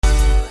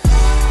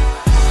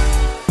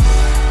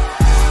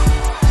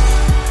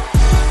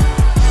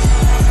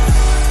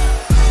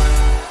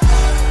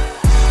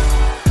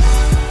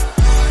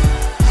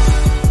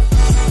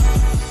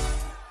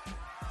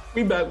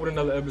We back with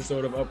another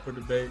episode of Up for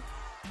Debate,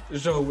 the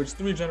show in which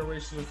three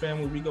generations of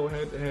family, we go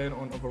head to head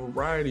on a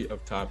variety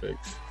of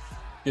topics.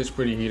 Gets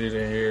pretty heated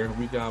in here.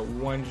 We got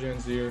one Gen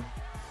Zer,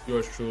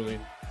 yours truly,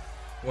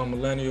 one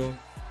millennial,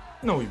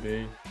 Noe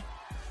B.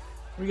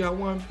 We got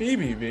one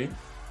BBB,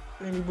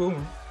 Baby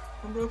Boomer,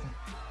 from Brooklyn.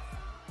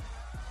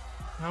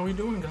 How we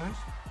doing, guys?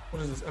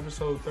 What is this,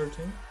 episode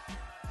 13?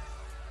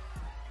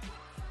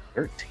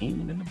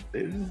 13 in the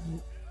booth.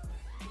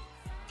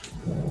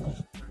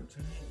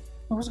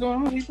 What's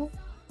going on, people?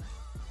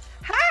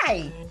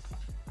 Hi.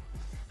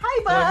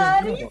 Hi,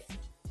 buddy. I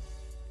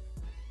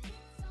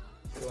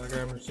feel like I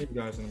haven't seen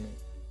you guys in a minute.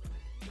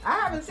 I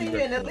haven't seen you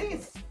in at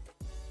least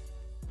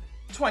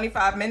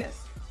 25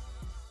 minutes.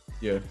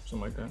 Yeah,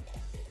 something like that.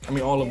 I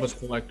mean, all of us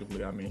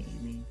collectively. I mean,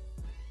 you mean?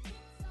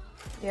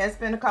 Yeah, it's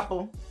been a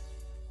couple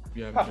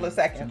of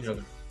seconds.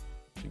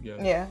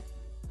 Together.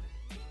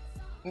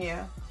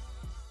 Yeah.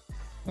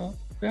 Well,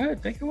 go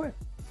ahead, take it away.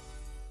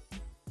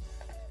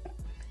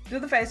 Do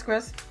the face,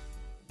 Chris.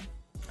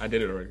 I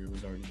did it already. It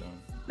was already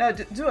done. No,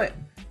 do it.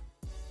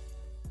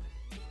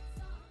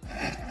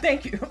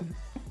 Thank you.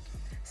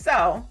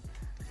 So,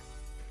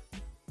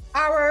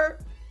 our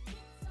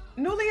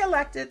newly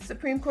elected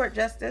Supreme Court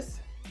Justice,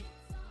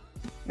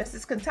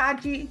 Mrs.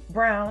 Ketanji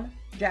Brown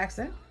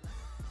Jackson,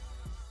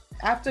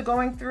 after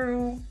going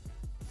through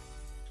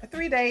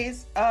 3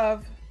 days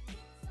of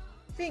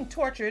being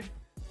tortured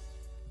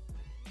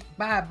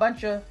by a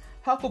bunch of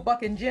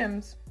hucklebucking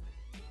Jims,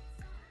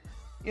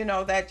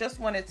 that just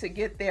wanted to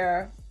get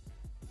their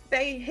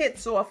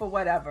hits off or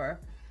whatever.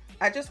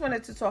 I just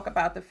wanted to talk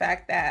about the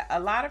fact that a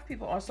lot of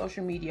people on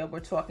social media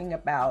were talking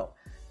about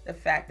the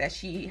fact that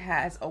she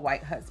has a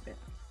white husband.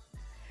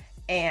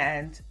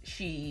 And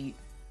she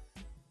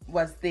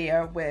was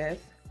there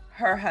with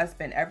her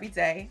husband every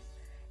day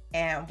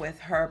and with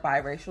her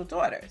biracial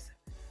daughters.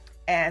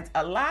 And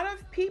a lot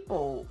of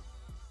people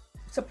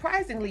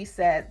surprisingly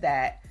said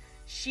that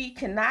she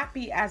cannot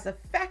be as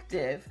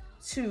effective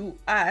to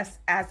us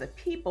as a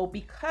people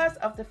because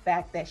of the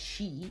fact that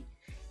she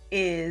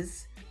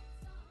is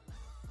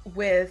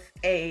with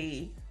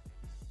a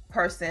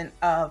person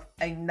of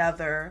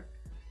another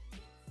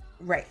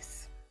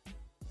race.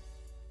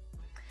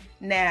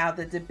 Now,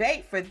 the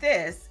debate for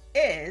this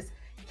is,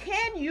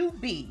 can you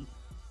be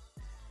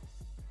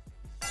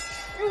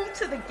true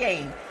to the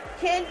game?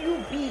 Can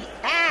you be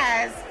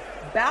as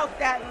about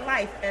that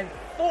life and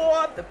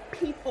for the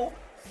people,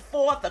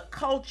 for the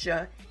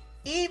culture,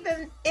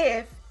 even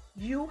if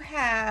you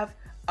have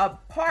a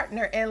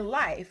partner in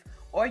life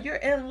or you're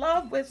in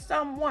love with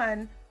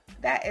someone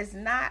that is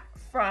not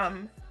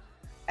from,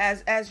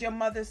 as your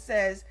mother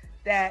says,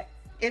 that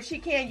if she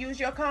can't use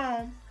your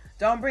comb,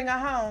 don't bring her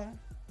home.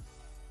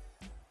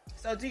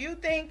 So do you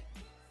think?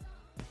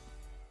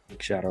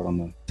 Big shout out on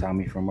the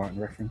Tommy from Martin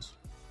reference.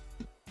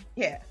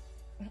 Yeah.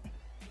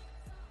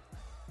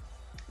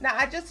 Now,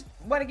 I just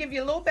want to give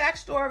you a little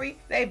backstory.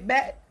 They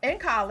met in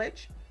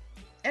college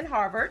in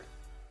Harvard.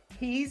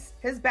 His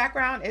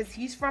background is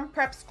he's from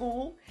prep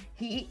school.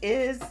 He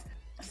is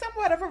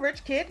somewhat of a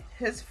rich kid.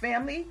 His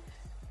family,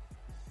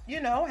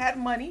 had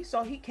money.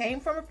 So he came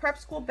from a prep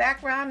school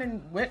background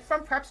and went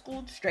from prep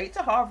school straight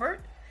to Harvard.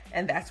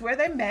 And that's where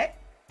they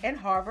met, in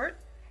Harvard.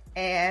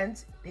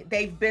 And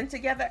they've been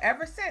together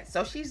ever since.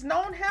 So she's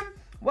known him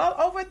well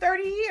over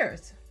 30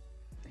 years.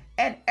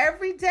 And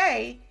every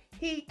day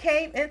he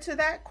came into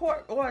that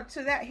court or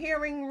to that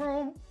hearing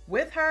room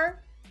with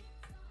her,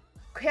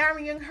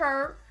 carrying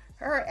her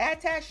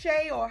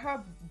attaché or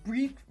her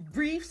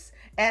briefs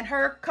and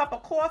her cup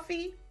of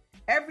coffee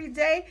every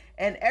day.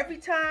 And every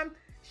time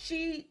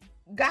she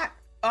got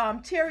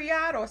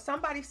teary-eyed or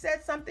somebody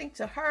said something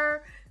to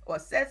her or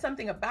said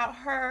something about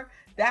her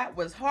that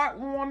was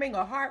heartwarming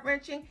or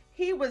heart-wrenching,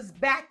 he was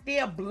back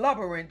there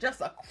blubbering,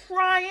 just a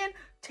crying,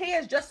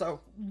 tears just a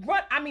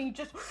run. I mean,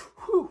 just,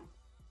 whew,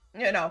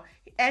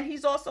 and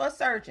he's also a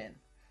surgeon.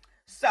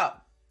 So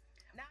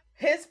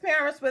his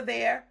parents were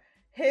there,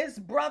 his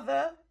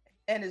brother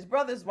and his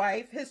brother's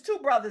wife, his two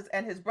brothers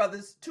and his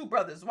brother's two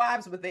brothers'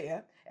 wives were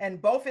there,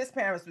 and both his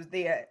parents was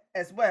there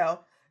as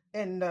well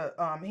in the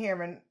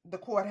hearing, the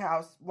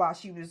courthouse, while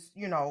she was,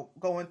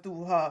 going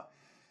through her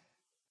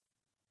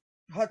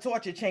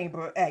torture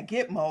chamber at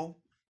Gitmo,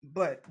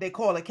 but they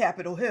call it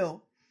Capitol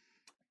Hill.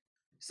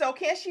 So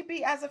can she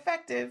be as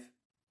effective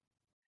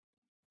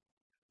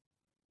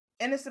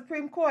in the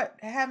Supreme Court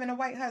having a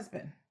white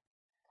husband?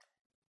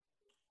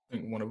 I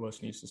think one of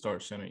us needs to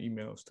start sending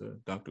emails to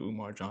Dr.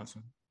 Umar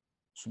Johnson.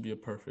 Should be a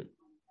perfect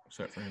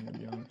set for him to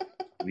be on.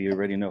 We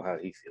already know how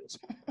he feels.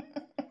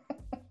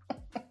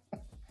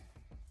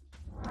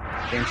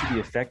 Can she be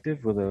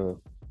effective with a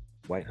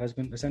white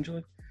husband,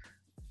 essentially?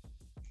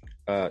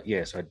 So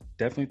I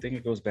definitely think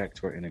it goes back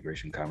to our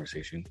integration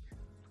conversation.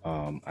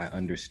 I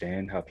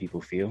understand how people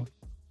feel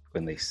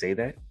when they say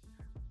that.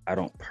 I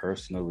don't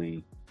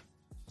personally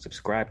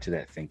subscribe to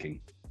that thinking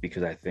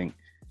because I think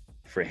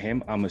for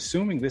him, I'm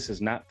assuming this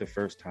is not the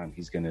first time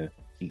he's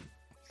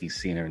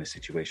seen her in a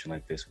situation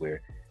like this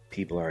where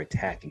people are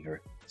attacking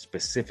her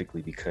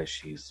specifically because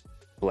she's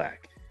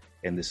Black.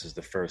 And this is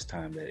the first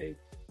time that a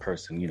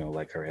person, you know,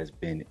 like her has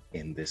been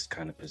in this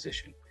kind of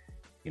position.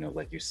 You know,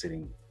 like you're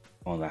sitting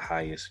on the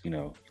highest, you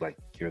know, like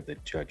you're the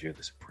judge, you're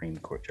the Supreme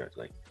Court judge,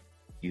 like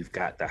you've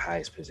got the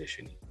highest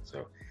position.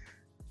 So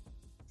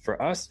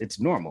for us, it's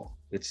normal.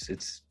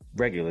 It's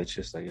regular. It's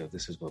just like, yo,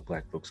 this is what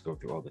Black folks go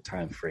through all the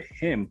time. For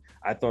him,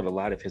 I thought a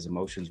lot of his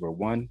emotions were,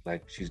 one,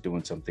 like she's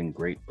doing something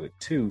great, but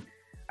two,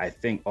 I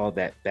think all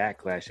that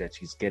backlash that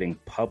she's getting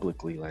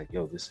publicly, like,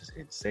 yo, this is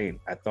insane.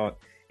 I thought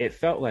it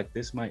felt like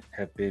this might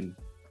have been,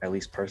 at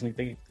least personally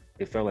thinking,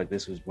 it felt like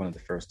this was one of the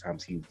first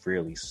times he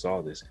really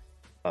saw this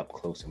up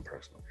close and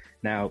personal.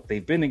 Now,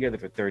 they've been together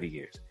for 30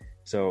 years.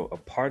 So a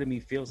part of me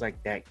feels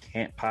like that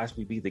can't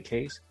possibly be the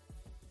case.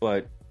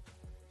 But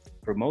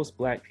for most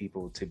Black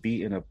people to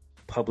be in a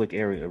public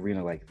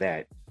arena like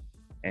that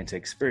and to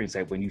experience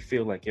that, when you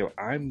feel like, yo,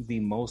 I'm the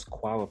most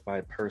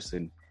qualified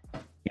person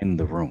in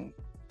the room,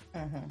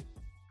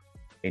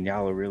 and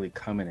y'all are really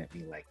coming at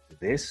me like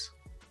this,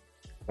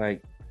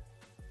 like,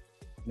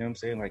 you know what I'm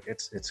saying? Like,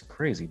 it's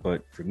crazy.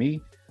 But for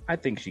me, I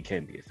think she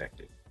can be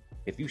effective.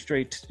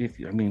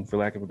 For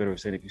lack of a better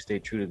saying, if you stay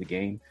true to the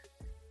game,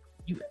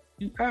 you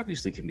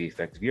obviously can be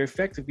effective. You're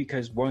effective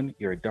because, one,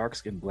 you're a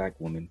dark-skinned Black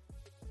woman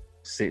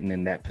sitting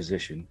in that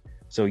position.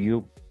 So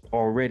you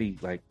already,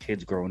 like,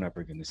 kids growing up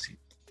are going to see,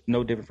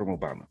 no different from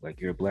Obama. Like,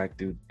 you're a Black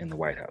dude in the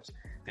White House.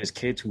 There's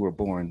kids who were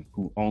born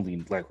who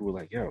were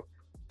like, yo,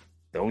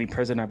 the only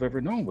president I've ever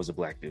known was a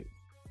Black dude.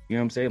 You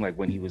know what I'm saying? Like,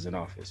 when he was in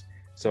office.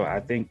 So I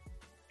think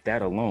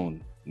that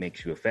alone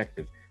makes you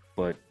effective.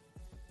 But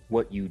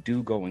what you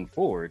do going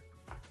forward,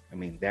 I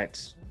mean,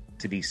 that's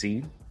to be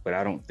seen. But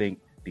I don't think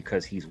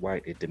because he's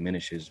white, it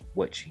diminishes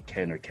what she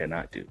can or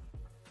cannot do.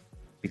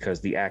 Because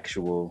the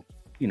actual,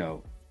 you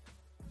know,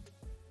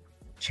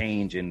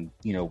 change in,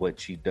 you know, what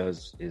she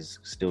does is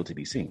still to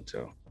be seen.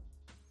 So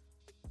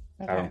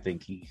okay. I don't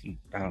think he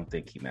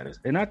matters.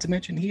 And not to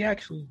mention, he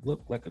actually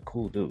looked like a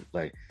cool dude.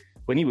 Like,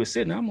 when he was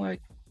sitting, I'm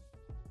like,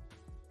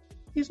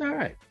 he's all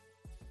right.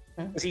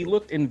 Because he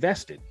looked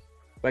invested.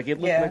 Like, it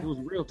looked like it was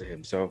real to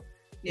him. So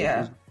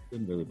it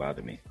didn't really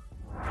bother me.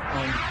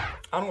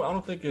 I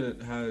don't think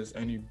it has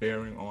any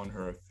bearing on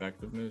her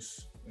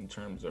effectiveness in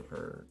terms of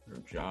her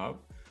job.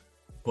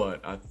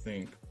 But I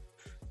think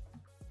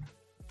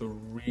the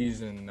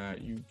reason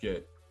that you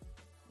get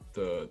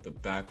the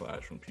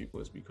backlash from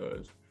people is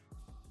because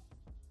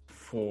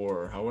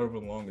for however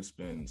long it's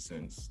been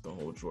since the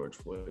whole George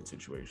Floyd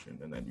situation,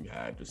 and then you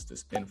had just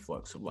this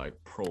influx of like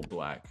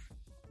pro-Black,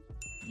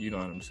 you know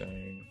what I'm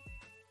saying?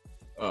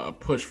 A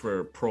push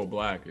for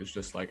pro-Black is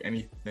just like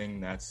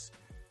anything that's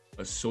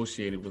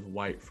associated with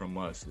white from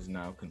us is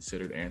now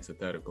considered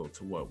antithetical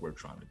to what we're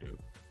trying to do.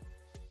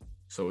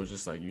 So it's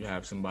just like you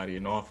have somebody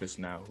in office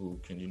now who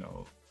can, you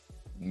know,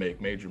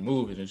 make major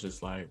moves, and it's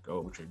just like,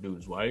 oh, but your dude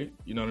is white.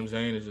 You know what I'm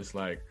saying? It's just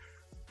like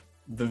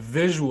the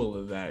visual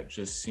of that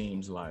just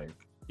seems like,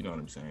 you know what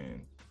I'm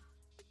saying,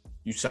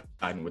 you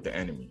siding with the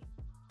enemy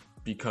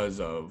because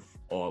of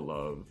all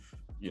of,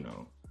 you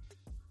know,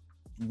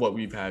 what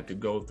we've had to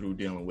go through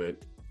dealing with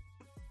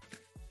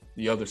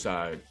the other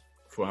side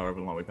for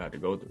however long we've had to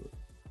go through it.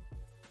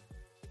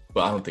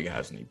 But I don't think it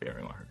has any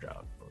bearing on her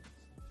job.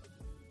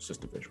 It's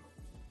just a visual.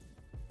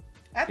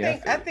 I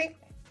think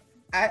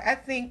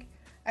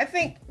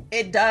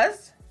it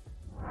does.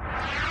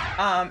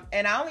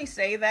 And I only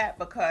say that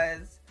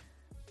because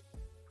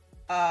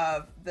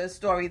of the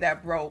story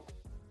that broke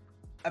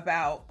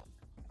about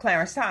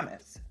Clarence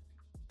Thomas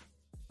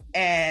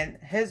and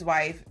his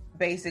wife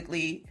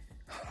basically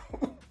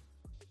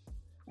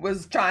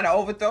was trying to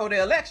overthrow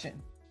the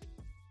election.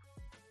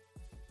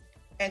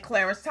 And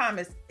Clarence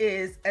Thomas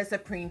is a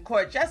Supreme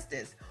Court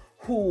justice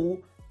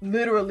who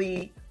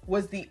literally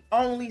was the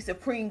only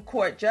Supreme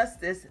Court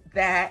justice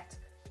that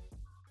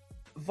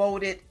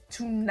voted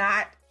to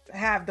not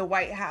have the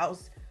White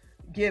House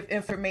give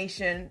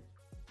information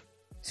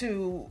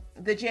to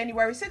the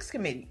January 6th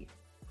committee.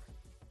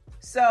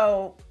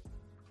 So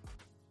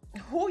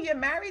who you're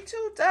married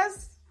to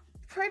does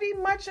pretty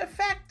much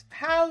affect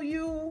how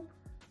you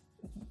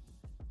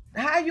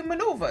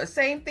maneuver.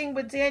 Same thing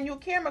with Daniel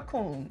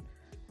Cameron,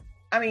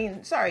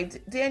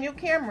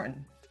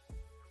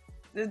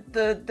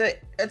 the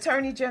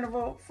Attorney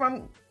General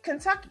from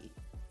Kentucky,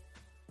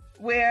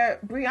 where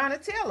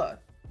Breonna Taylor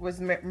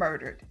was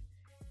murdered.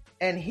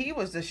 And he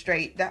was the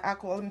straight, that I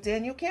call him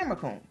Daniel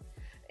Cameron.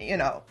 You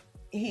know,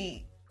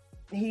 he's.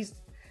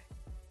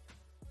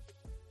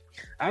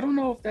 I don't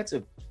know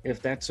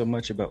if that's so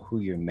much about who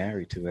you're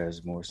married to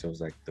as more so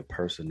as like the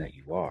person that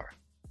you are.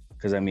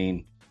 Because I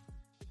mean,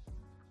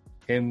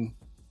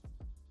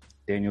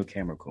 Daniel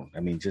Cameron, I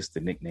mean, just the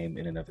nickname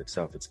in and of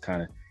itself,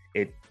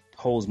 it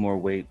holds more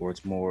weight, or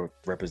it's more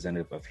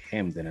representative of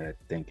him than I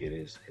think it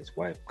is his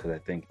wife. Because I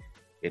think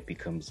it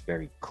becomes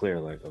very clear,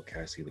 like,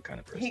 okay, I see the kind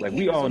of person. Like,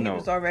 we all know. He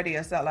was already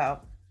a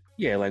sellout.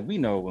 Yeah, like, we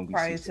know when we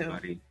see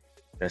somebody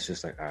that's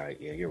just like, all right,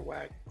 yeah, you're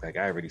whack. Like,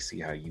 I already see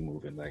how you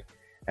moving. Like,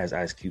 as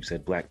Ice Cube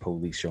said, black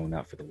police showing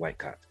out for the white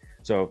cops.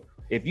 So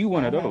if you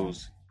one of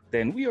those,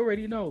 then we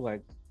already know,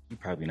 like, you're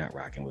probably not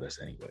rocking with us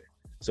anyway.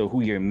 So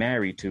who you're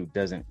married to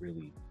doesn't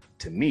really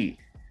to me,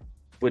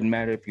 wouldn't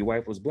matter if your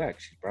wife was black.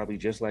 She's probably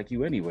just like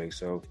you anyway.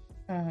 So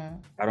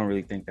I don't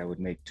really think that would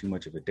make too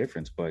much of a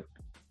difference. But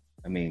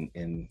I mean,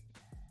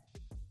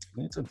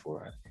 it's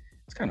unfortunate.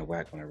 It's kind of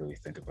whack when I really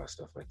think about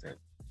stuff like that.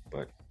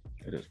 But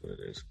it is what it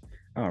is.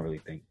 I don't really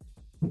think.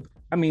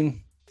 I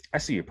mean, I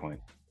see your point.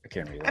 I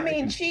can't really. I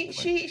mean,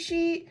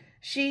 she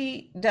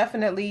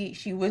definitely,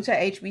 she went to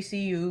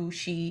HBCU.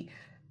 She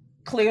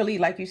clearly,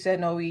 like you said,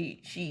 Noe,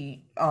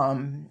 she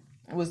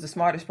was the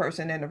smartest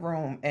person in the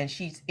room, and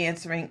she's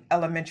answering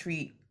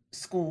elementary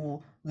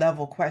school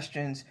level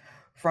questions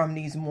from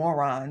these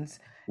morons.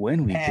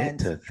 When we get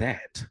to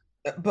that.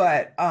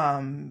 But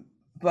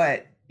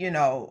you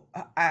know,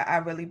 I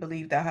really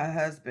believe that her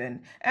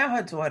husband and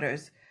her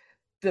daughters,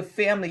 the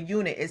family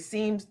unit, it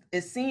seemed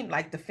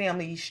like the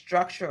family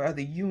structure of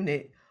the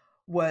unit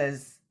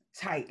was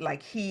tight.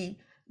 Like he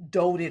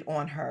doted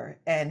on her,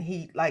 and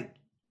he like,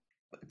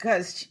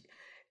 because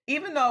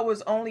even though it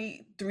was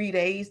only 3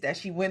 days that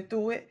she went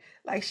through it,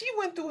 like she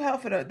went through hell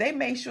for them. They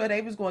made sure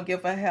they was going to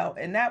give her hell,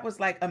 and that was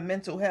like a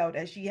mental hell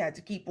that she had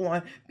to keep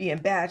on being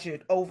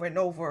badgered over and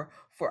over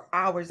for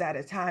hours at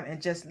a time,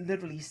 and just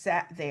literally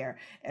sat there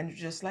and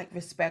just like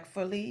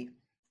respectfully,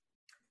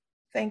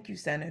 thank you,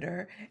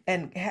 Senator,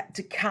 and had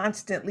to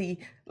constantly,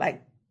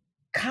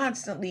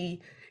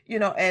 you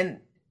know, and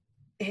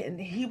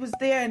he was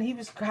there, and he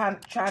was kind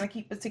of trying to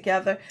keep it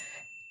together.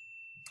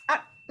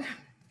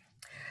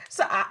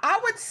 So I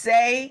would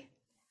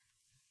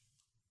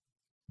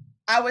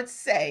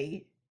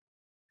say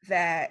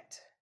that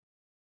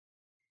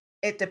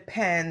it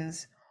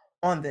depends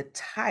on the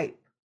type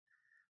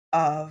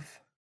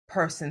of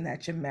person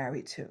that you're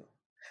married to.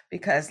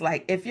 Because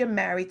like if you're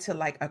married to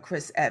like a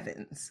Chris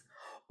Evans,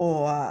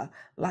 or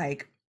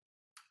like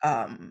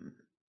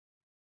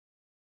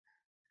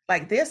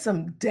there's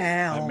some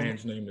down. That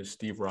man's name is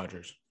Steve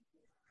Rogers.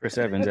 Chris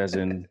Evans as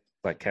in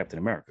like Captain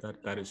America.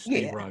 That is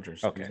Steve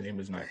Rogers. Okay. His name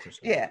is not Chris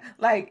Evans. Yeah,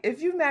 like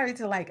if you're married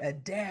to like a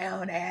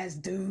down ass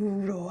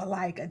dude or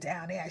like a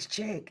down ass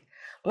chick,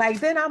 like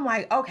then I'm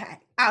like, okay,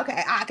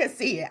 I can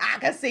see it.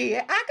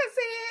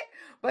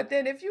 But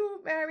then if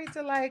you married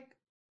to like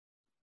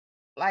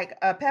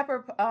a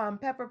Pepper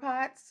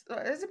Potts,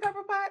 is it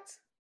Pepper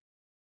Potts?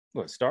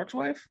 What, Stark's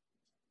wife?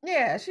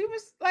 Yeah, she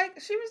was a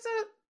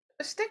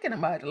stick in the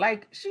mud.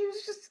 Like she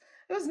was just,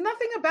 there was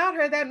nothing about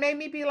her that made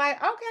me be like,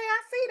 okay, I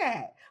see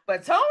that.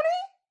 But Tony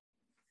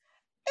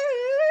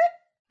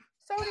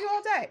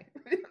all day.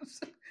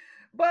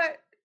 But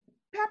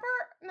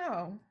Pepper,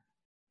 no.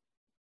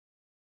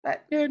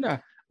 But yeah, no.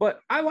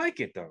 But I like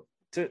it though.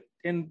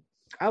 And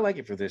I like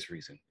it for this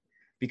reason.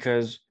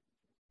 Because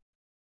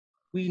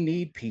we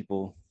need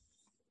people,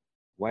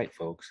 white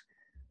folks,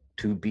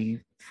 to be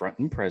front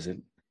and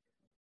present.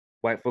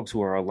 White folks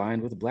who are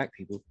aligned with black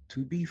people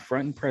to be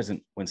front and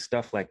present when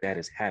stuff like that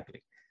is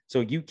happening.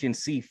 So you can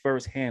see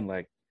firsthand,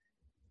 like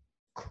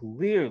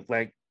clear,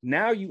 like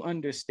now you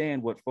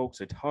understand what folks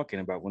are talking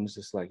about when it's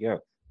just like, yo,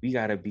 we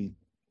gotta be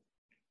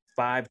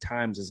 5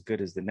 times as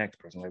good as the next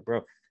person. Like,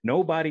 bro,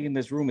 nobody in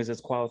this room is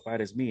as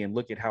qualified as me, and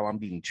look at how I'm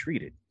being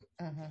treated.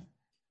 You know what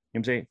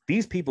I'm saying?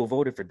 These people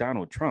voted for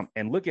Donald Trump,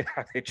 and look at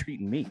how they're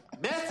treating me.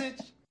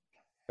 Message.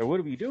 Or what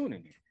are we doing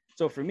in here?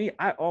 So for me,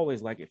 I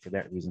always like it for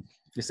that reason.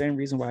 The same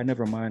reason why I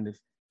never mind if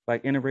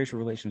like interracial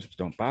relationships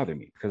don't bother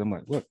me, because I'm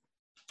like, look,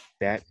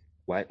 that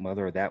white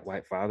mother or that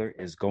white father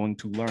is going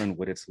to learn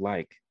what it's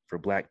like for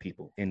black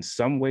people in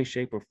some way,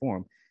 shape, or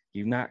form.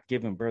 You're not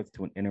giving birth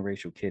to an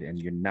interracial kid, and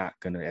you're not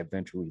going to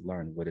eventually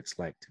learn what it's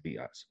like to be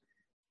us.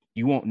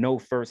 You won't know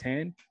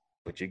firsthand,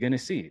 but you're going to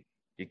see it.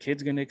 Your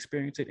kid's going to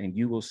experience it, and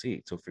you will see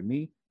it. So for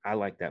me, I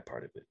like that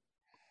part of it.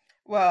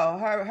 Well,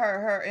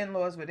 her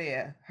in-laws were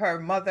there. Her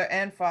mother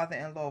and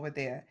father-in-law were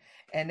there,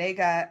 and they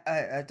got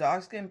a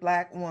dark-skinned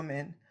black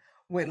woman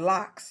with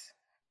locks.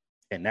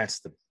 And that's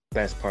the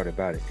best part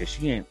about it, because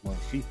she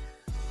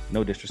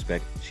no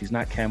disrespect, she's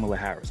not Kamala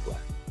Harris black.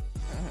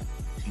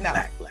 She's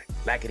black,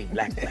 blackity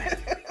black.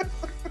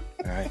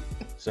 All right,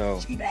 so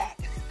she black.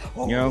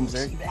 You know what I'm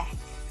saying? She black.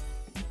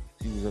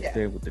 She was up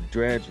there with the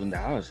dreads when the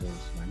house was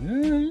like,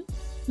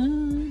 I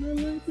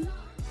like it.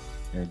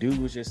 And the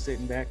dude was just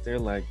sitting back there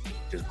like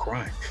just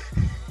crying.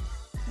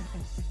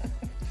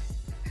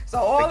 So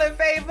all in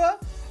favor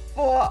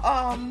for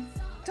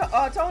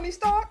Tony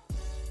Stark?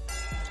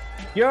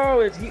 Yo,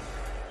 is he?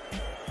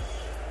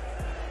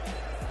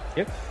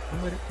 Yep,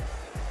 I'm with it.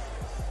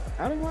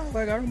 I don't mind,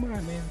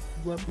 man.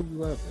 You love who you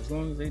love. As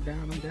long as they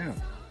down, I'm down.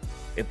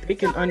 If they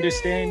can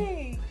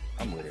understand,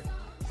 I'm with it.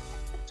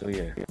 So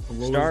yeah.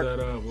 What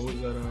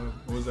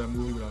was that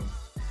movie?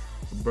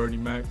 Bernie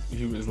Mac.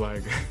 He was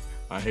like,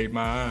 I hate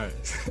my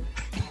eyes.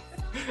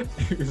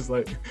 He was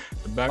like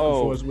the back and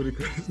forth with it.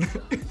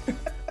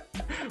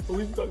 What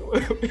he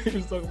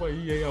was talking about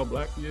he hate how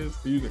black he is.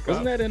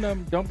 Wasn't that in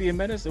Don't Be a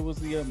Menace? It was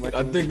the like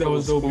I think that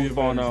was Don't Be a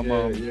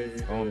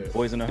Menace. On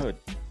Boys in the Hood.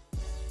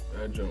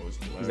 That joke was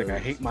hilarious. He's like, I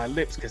hate my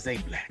lips because they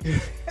black.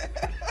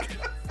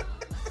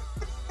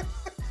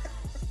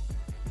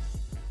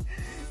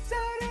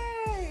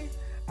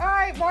 All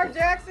right, Mark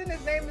Jackson.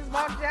 His name is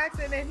Mark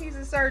Jackson, and he's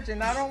a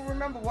surgeon. I don't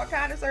remember what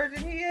kind of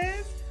surgeon he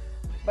is,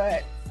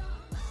 but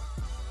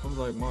I was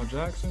like, Mark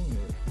Jackson,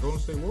 the Golden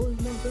State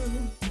Warriors, Mark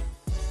Jackson.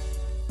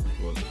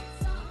 Was it?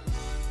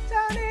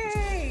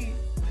 Tony.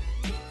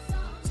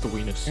 It's the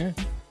weenus. Yeah.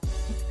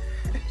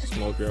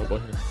 Small girl boy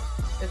here.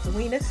 It's the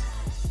weenus.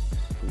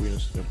 The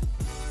weenus.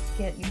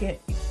 Yeah. You can't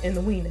in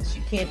the weenus.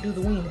 You can't do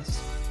the weenus.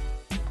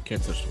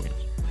 Can't touch the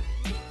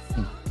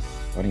weenus.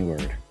 Funny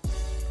word.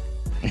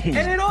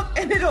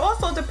 and it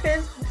also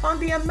depends on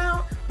the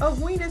amount of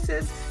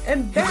weenuses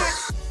and back.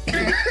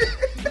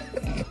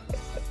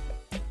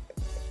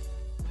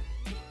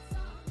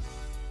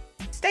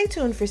 Stay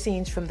tuned for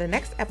scenes from the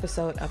next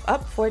episode of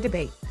Up for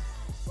Debate.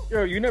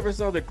 Yo, you never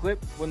saw the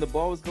clip when the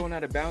ball was going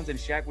out of bounds and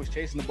Shaq was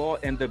chasing the ball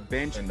and the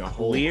bench and the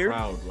whole cleared?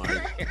 Crowd,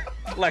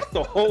 like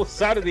the whole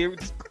side of the area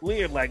was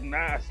cleared. Like,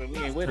 nah, so we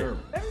ain't with it.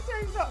 Let me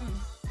tell you something.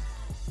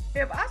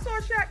 If I saw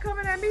Shaq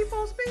coming at me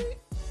full speed,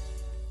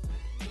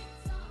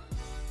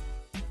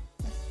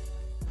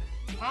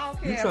 I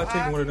don't care. You try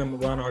taking one of them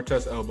Ron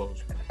Artest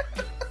elbows.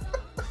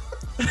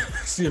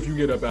 See if you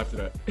get up after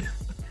that.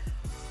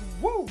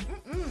 Woo!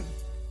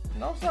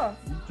 No, sir.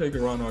 You take a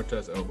Ron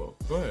Artest elbow.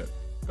 Go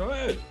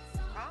ahead.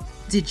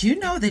 Did you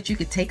know that you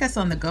could take us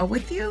on the go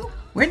with you?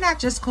 We're not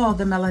just called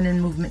the Melanin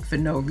Movement for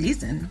no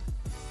reason.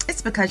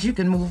 It's because you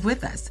can move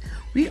with us.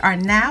 We are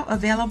now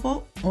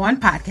available on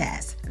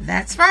podcasts.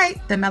 That's right.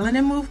 The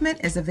Melanin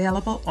Movement is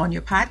available on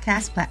your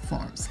podcast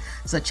platforms.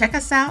 So check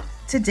us out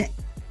today.